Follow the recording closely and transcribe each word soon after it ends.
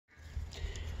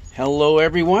Hello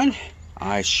everyone.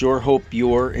 I sure hope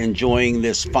you're enjoying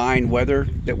this fine weather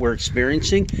that we're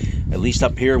experiencing. At least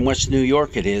up here in West New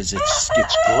York it is.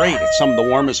 It's great. It's some of the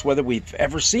warmest weather we've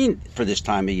ever seen for this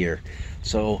time of year.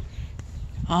 So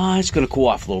it's going to cool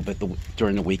off a little bit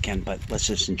during the weekend, but let's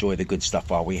just enjoy the good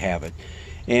stuff while we have it.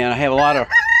 And I have a lot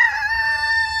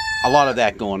of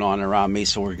that going on around me,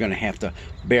 so we're going to have to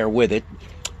bear with it.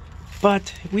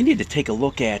 But we need to take a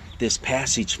look at this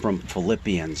passage from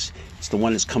Philippians. It's the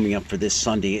one that's coming up for this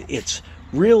Sunday. It's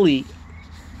really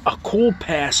a cool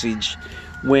passage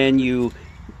when you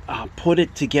put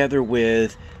it together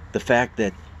with the fact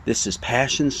that this is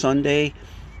Passion Sunday.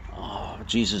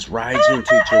 Jesus rides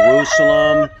into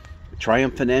Jerusalem,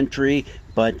 triumphant entry,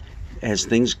 but as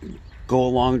things go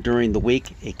along during the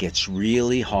week, it gets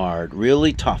really hard,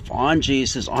 really tough on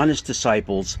Jesus, on his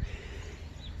disciples,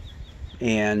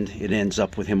 and it ends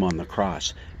up with him on the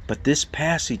cross. But this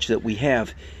passage that we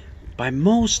have, by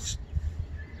most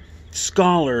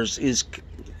scholars, is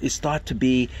thought to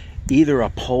be either a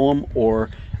poem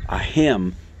or a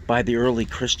hymn by the early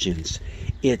Christians.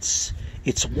 It's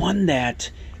one that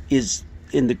is,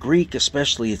 in the Greek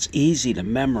especially, it's easy to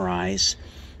memorize.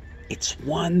 It's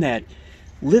one that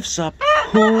lifts up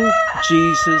who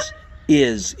Jesus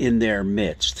is in their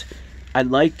midst.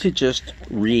 I'd like to just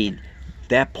read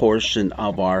that portion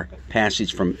of our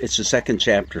passage from, it's the second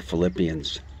chapter,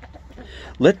 Philippians.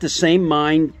 Let the same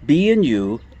mind be in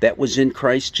you that was in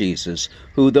Christ Jesus,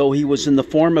 who, though he was in the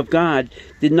form of God,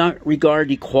 did not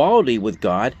regard equality with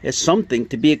God as something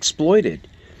to be exploited,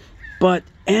 but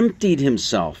emptied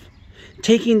himself,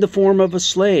 taking the form of a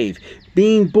slave,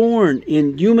 being born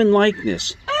in human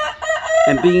likeness,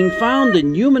 and being found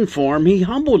in human form, he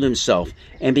humbled himself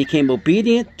and became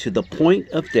obedient to the point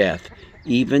of death,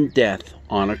 even death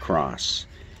on a cross.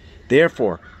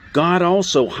 Therefore, God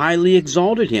also highly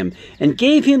exalted him and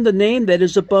gave him the name that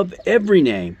is above every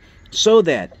name, so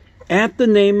that at the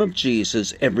name of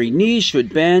Jesus every knee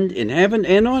should bend in heaven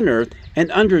and on earth and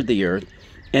under the earth,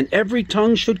 and every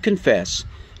tongue should confess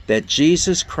that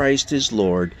Jesus Christ is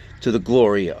Lord, to the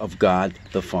glory of God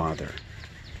the Father.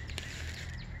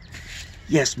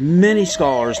 Yes, many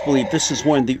scholars believe this is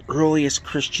one of the earliest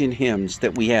Christian hymns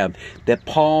that we have, that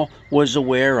Paul was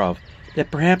aware of,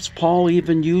 that perhaps Paul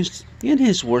even used in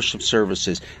his worship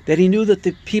services, that he knew that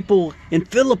the people in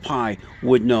Philippi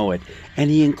would know it, and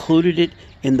he included it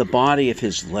in the body of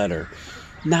his letter.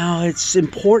 Now, it's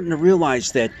important to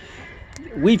realize that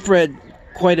we've read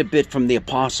quite a bit from the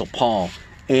Apostle Paul,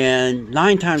 and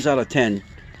 9 times out of 10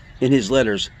 in his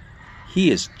letters, he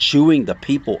is chewing the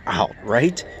people out,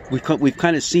 right? We've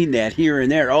kind of seen that here and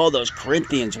there. Oh, those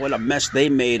Corinthians, what a mess they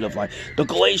made of life. The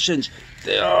Galatians,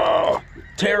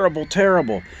 terrible,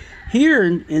 terrible. Here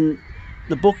in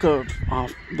the book of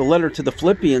the letter to the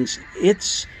Philippians,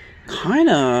 it's kind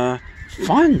of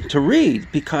fun to read,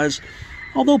 because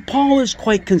although Paul is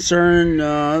quite concerned,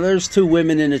 there's 2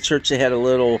 women in the church that had a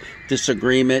little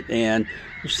disagreement, and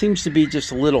there seems to be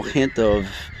just a little hint of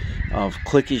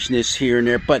cliquishness here and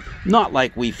there, but not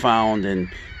like we found in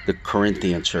the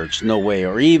Corinthian church, no way,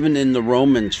 or even in the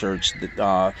Roman church.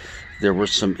 There were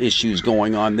some issues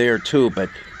going on there too, but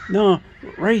no,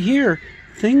 right here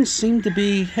things seem to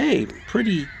be, hey,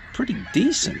 pretty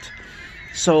decent.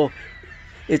 So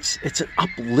it's an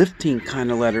uplifting kind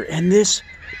of letter, and this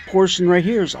portion right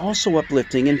here is also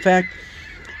uplifting. In fact,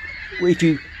 if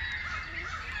you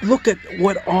look at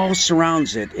what all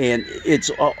surrounds it, and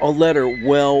it's a letter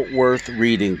well worth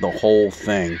reading, the whole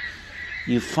thing.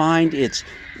 You find it's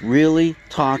really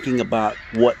talking about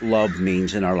what love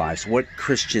means in our lives, what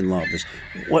Christian love is,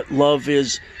 what love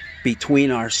is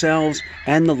between ourselves,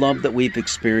 and the love that we've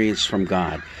experienced from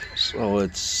God. So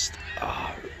it's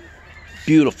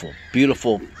beautiful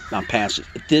passage.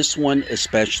 This one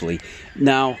especially.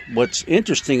 Now, what's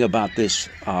interesting about this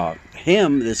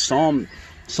hymn, this song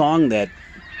that,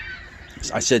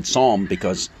 I said psalm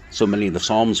because so many of the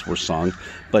psalms were sung,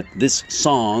 but this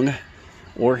song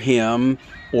or hymn,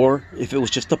 or if it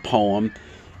was just a poem,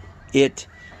 it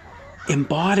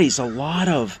embodies a lot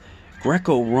of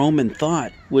Greco-Roman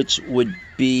thought, which would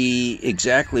be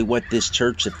exactly what this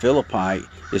church at Philippi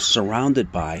is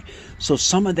surrounded by. So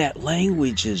some of that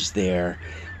language is there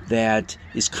that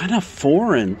is kind of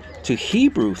foreign to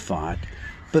Hebrew thought,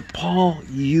 but Paul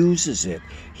uses it.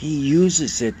 He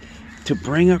uses it to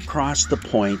bring across the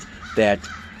point that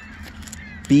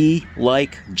be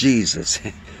like Jesus.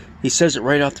 He says it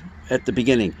right at the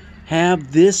beginning.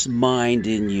 Have this mind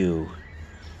in you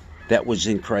that was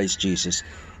in Christ Jesus.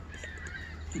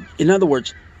 In other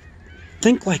words,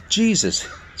 think like Jesus.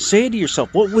 Say to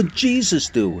yourself, what would Jesus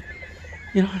do?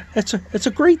 You know, it's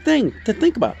a great thing to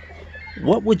think about.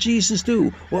 What would Jesus do?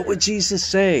 What would Jesus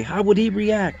say? How would he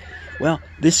react? Well,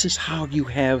 this is how you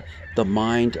have the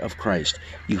mind of Christ.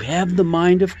 You have the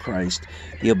mind of Christ,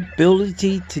 the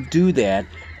ability to do that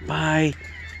by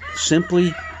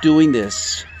simply doing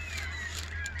this.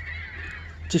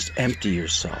 Just empty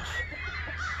yourself.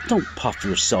 Don't puff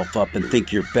yourself up and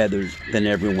think you're better than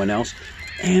everyone else.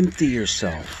 Empty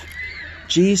yourself.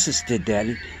 Jesus did that.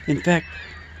 In fact,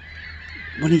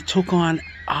 when he took on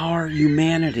our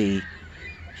humanity,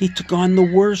 he took on the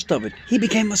worst of it. He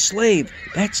became a slave.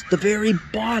 That's the very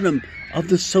bottom of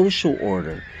the social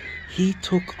order. He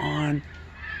took on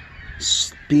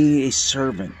being a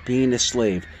servant, being a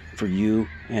slave for you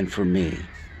and for me.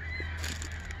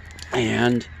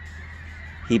 And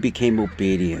he became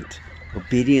obedient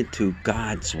to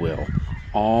God's will,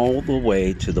 all the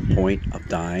way to the point of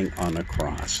dying on a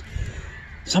cross.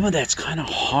 Some of that's kind of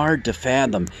hard to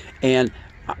fathom. And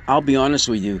I'll be honest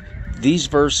with you, these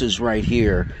verses right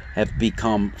here have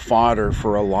become fodder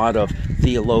for a lot of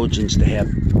theologians to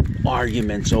have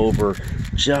arguments over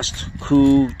just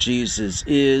who Jesus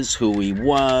is, who he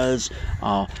was,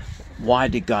 why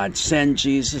did God send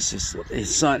Jesus,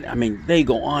 his son. I mean, they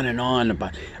go on and on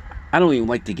about. I don't even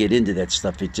like to get into that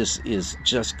stuff. It just is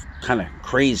just kind of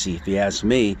crazy, if you ask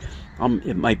me.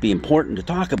 It might be important to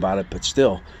talk about it, but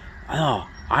still,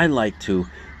 I like to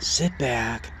sit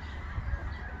back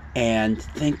and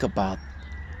think about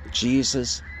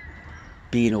Jesus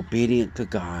being obedient to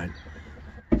God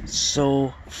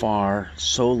so far,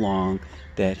 so long,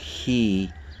 that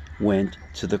he went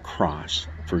to the cross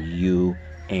for you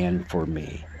and for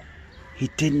me. He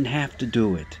didn't have to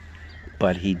do it,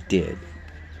 but he did.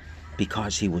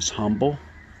 Because he was humble,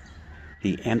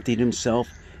 he emptied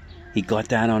himself, he got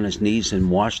down on his knees and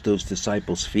washed those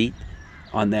disciples' feet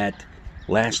on that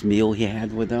last meal he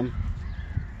had with them,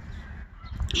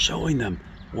 showing them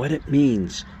what it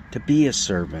means to be a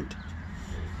servant,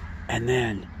 and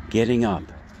then getting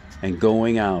up and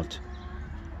going out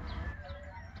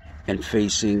and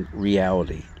facing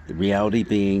reality. The reality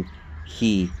being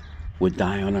he would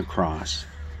die on a cross,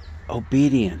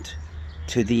 obedient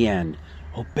to the end,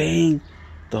 obeying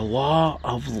the law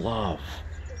of love.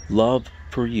 Love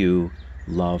for you,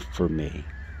 love for me.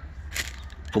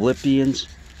 Philippians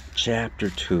chapter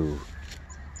 2.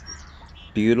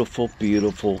 Beautiful,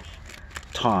 beautiful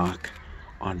talk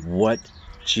on what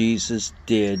Jesus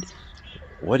did,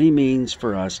 what he means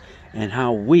for us, and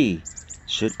how we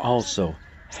should also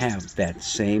have that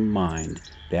same mind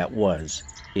that was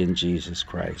in Jesus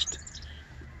Christ.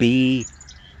 Be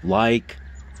like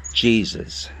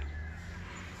Jesus.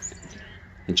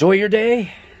 Enjoy your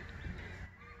day.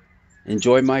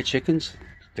 Enjoy my chickens.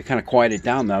 They're kind of quieted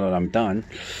down now that I'm done.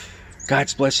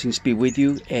 God's blessings be with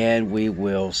you, and we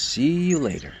will see you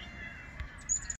later.